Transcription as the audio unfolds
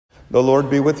The Lord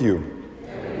be with you.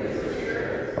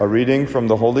 A reading from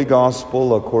the Holy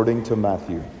Gospel according to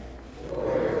Matthew.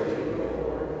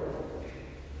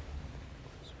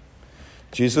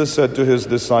 Jesus said to his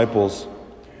disciples,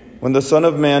 "When the Son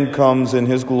of Man comes in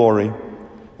his glory,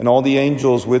 and all the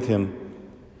angels with him,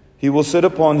 he will sit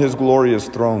upon his glorious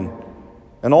throne,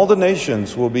 and all the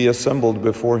nations will be assembled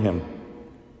before him.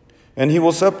 And he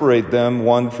will separate them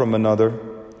one from another,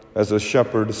 as a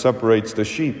shepherd separates the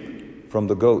sheep from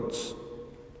the goats.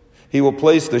 He will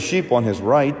place the sheep on his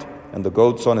right and the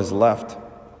goats on his left.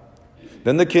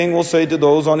 Then the king will say to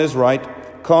those on his right,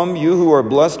 'Come, you who are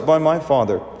blessed by my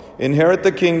Father, inherit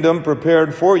the kingdom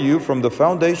prepared for you from the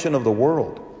foundation of the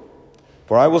world.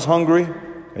 For I was hungry,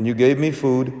 and you gave me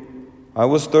food. I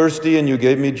was thirsty, and you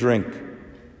gave me drink.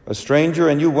 A stranger,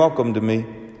 and you welcomed me.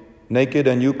 Naked,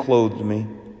 and you clothed me.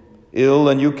 Ill,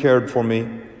 and you cared for me.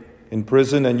 In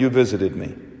prison, and you visited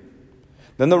me.'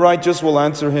 Then the righteous will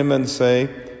answer him and say,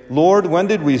 'Lord, when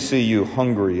did we see you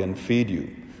hungry and feed you,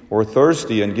 or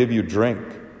thirsty and give you drink?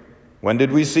 When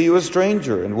did we see you a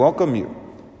stranger and welcome you,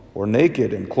 or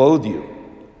naked and clothe you?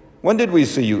 When did we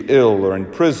see you ill or in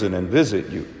prison and visit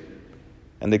you?'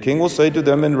 And the king will say to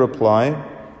them in reply,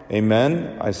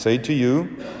 'Amen, I say to you,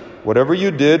 whatever you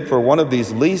did for one of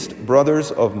these least brothers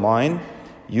of mine,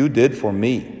 you did for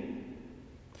me.'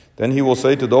 Then he will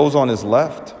say to those on his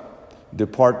left,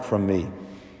 'Depart from me,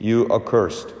 you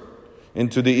accursed,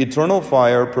 into the eternal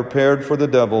fire prepared for the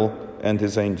devil and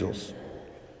his angels.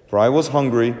 For I was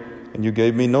hungry, and you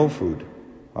gave me no food.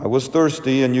 I was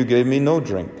thirsty, and you gave me no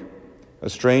drink. A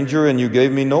stranger, and you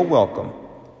gave me no welcome.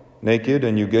 Naked,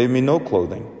 and you gave me no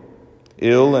clothing.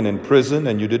 Ill and in prison,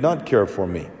 and you did not care for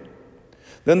me.'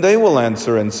 Then they will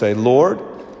answer and say, 'Lord,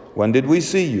 when did we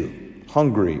see you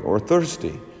hungry or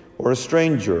thirsty, or a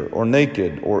stranger, or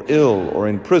naked, or ill, or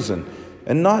in prison,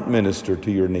 and not minister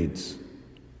to your needs?'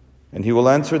 And he will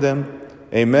answer them,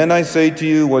 'Amen, I say to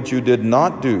you, what you did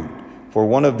not do for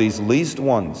one of these least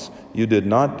ones, you did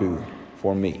not do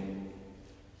for me.'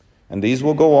 And these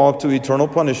will go off to eternal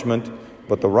punishment,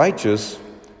 but the righteous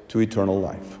to eternal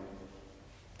life."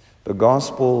 The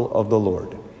Gospel of the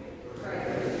Lord.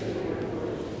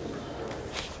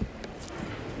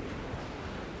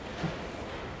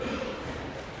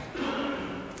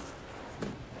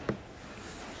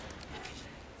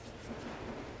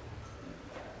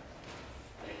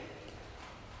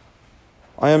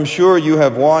 I am sure you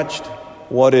have watched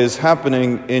what is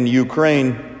happening in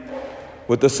Ukraine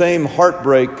with the same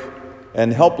heartbreak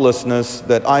and helplessness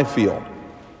that I feel.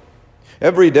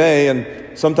 Every day, and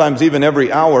sometimes even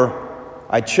every hour,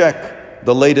 I check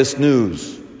the latest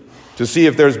news to see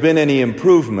if there's been any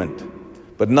improvement,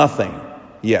 but nothing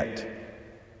yet.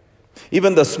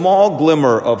 Even the small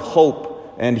glimmer of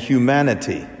hope and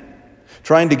humanity,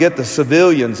 trying to get the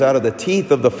civilians out of the teeth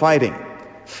of the fighting,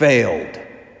 failed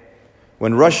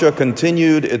when Russia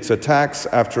continued its attacks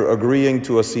after agreeing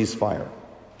to a ceasefire.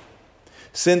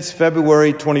 Since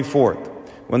February 24th,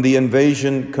 when the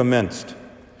invasion commenced,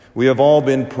 we have all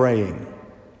been praying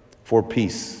for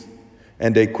peace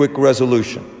and a quick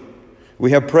resolution.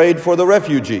 We have prayed for the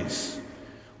refugees,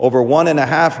 over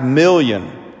 1.5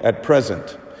 million at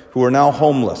present, who are now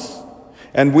homeless.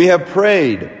 And we have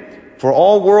prayed for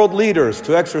all world leaders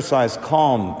to exercise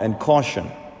calm and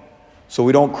caution so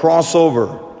we don't cross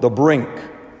over the brink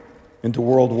into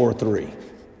World War III.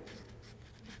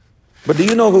 But do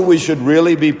you know who we should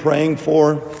really be praying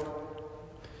for?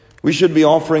 We should be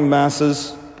offering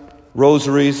masses,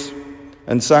 rosaries,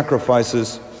 and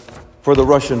sacrifices for the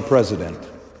Russian president,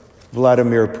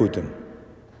 Vladimir Putin.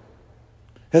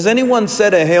 Has anyone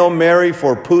said a Hail Mary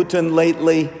for Putin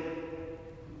lately?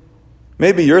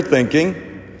 Maybe you're thinking,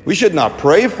 we should not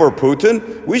pray for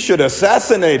Putin, we should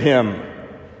assassinate him.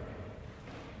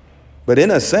 But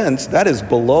in a sense, that is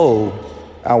below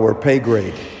our pay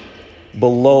grade.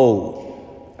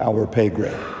 Below our pay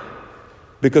grade.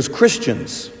 Because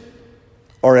Christians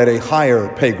are at a higher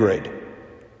pay grade.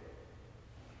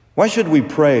 Why should we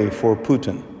pray for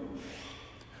Putin?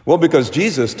 Well, because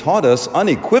Jesus taught us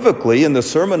unequivocally in the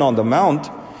Sermon on the Mount,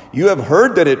 "You have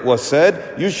heard that it was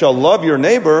said, 'You shall love your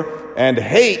neighbor and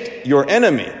hate your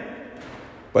enemy.'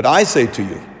 But I say to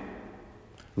you,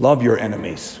 love your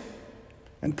enemies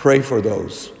and pray for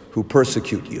those who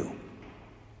persecute you."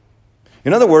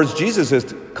 In other words, Jesus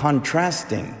is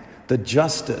contrasting the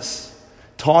justice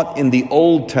taught in the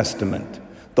Old Testament,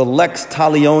 the lex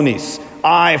talionis,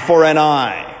 eye for an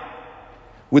eye,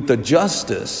 with the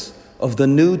justice of the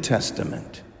New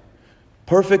Testament,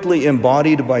 perfectly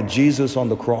embodied by Jesus on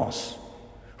the cross,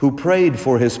 who prayed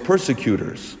for his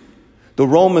persecutors, the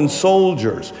Roman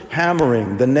soldiers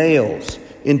hammering the nails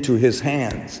into his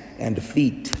hands and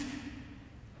feet.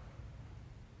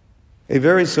 a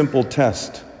very simple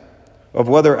test of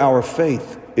whether our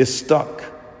faith is stuck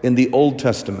in the Old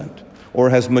Testament or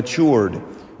has matured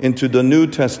into the New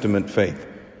Testament faith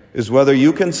is whether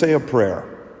you can say a prayer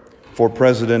for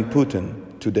President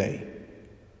Putin today.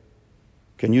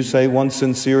 Can you say one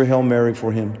sincere Hail Mary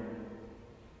for him?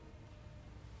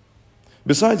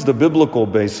 Besides the biblical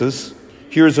basis,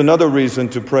 here's another reason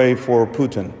to pray for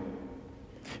Putin.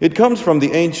 It comes from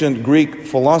the ancient Greek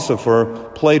philosopher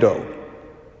Plato,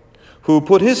 who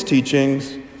put his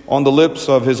teachings on the lips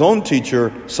of his own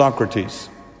teacher, Socrates.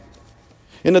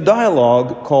 In a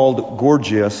dialogue called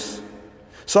Gorgias,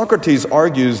 Socrates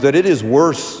argues that it is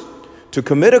worse to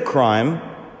commit a crime,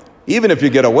 even if you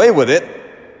get away with it,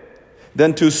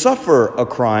 than to suffer a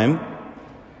crime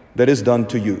that is done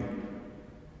to you.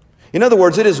 In other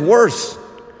words, it is worse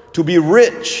to be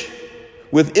rich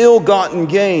with ill-gotten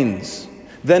gains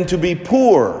than to be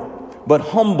poor but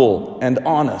humble and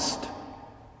honest.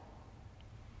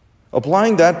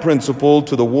 Applying that principle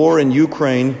to the war in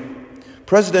Ukraine,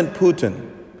 President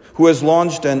Putin, who has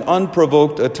launched an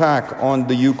unprovoked attack on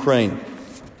the Ukraine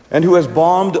and who has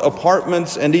bombed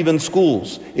apartments and even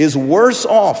schools, is worse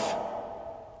off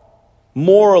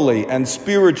morally and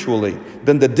spiritually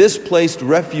than the displaced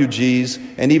refugees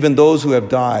and even those who have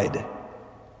died.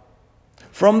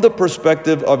 From the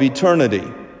perspective of eternity,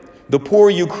 the poor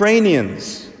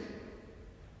Ukrainians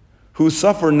who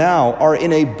suffer now are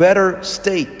in a better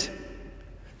state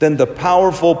than the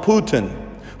powerful Putin,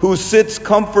 who sits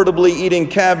comfortably eating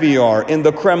caviar in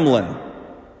the Kremlin,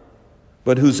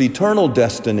 but whose eternal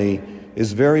destiny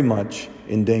is very much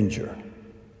in danger.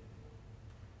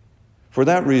 For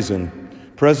that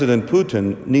reason, President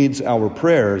Putin needs our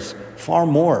prayers far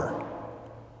more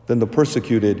than the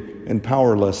persecuted and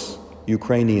powerless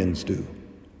Ukrainians do.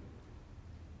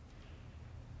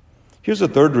 Here's a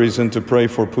third reason to pray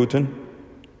for Putin.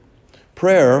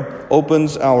 Prayer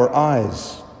opens our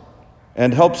eyes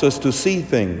and helps us to see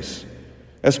things,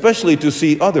 especially to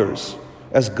see others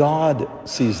as God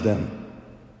sees them.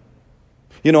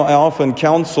 You know, I often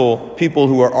counsel people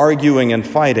who are arguing and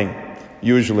fighting,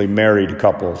 usually married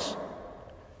couples,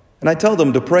 and I tell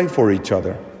them to pray for each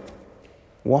other.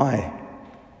 Why?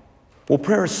 Well,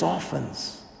 prayer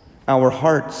softens our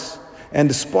hearts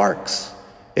and sparks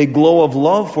a glow of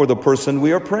love for the person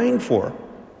we are praying for.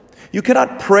 You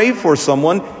cannot pray for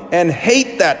someone and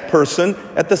hate that person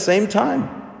at the same time.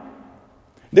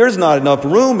 There's not enough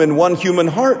room in one human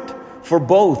heart for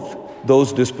both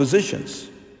those dispositions.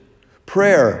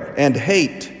 Prayer and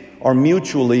hate are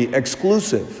mutually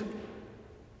exclusive.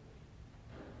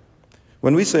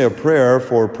 When we say a prayer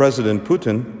for President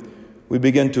Putin, we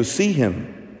begin to see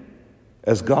him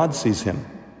as God sees him,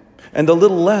 and a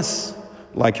little less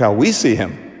like how we see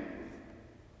him.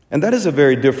 And that is a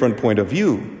very different point of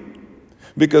view,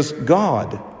 because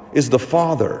God is the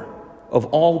Father of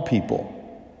all people,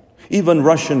 even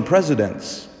Russian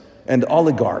presidents and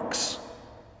oligarchs.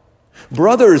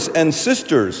 Brothers and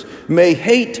sisters may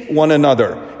hate one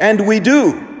another, and we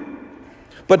do,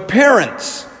 but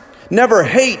parents never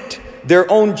hate their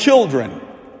own children,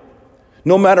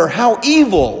 no matter how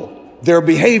evil their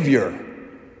behavior.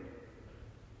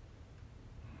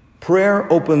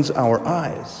 Prayer opens our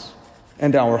eyes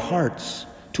and our hearts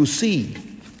to see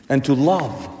and to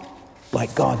love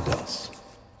like God does.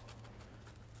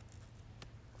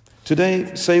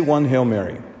 Today, say one Hail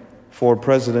Mary for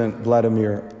President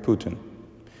Vladimir Putin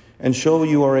and show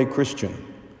you are a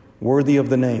Christian worthy of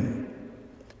the name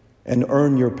and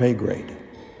earn your pay grade.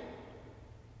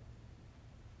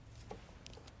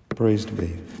 Praised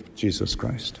be Jesus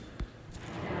Christ.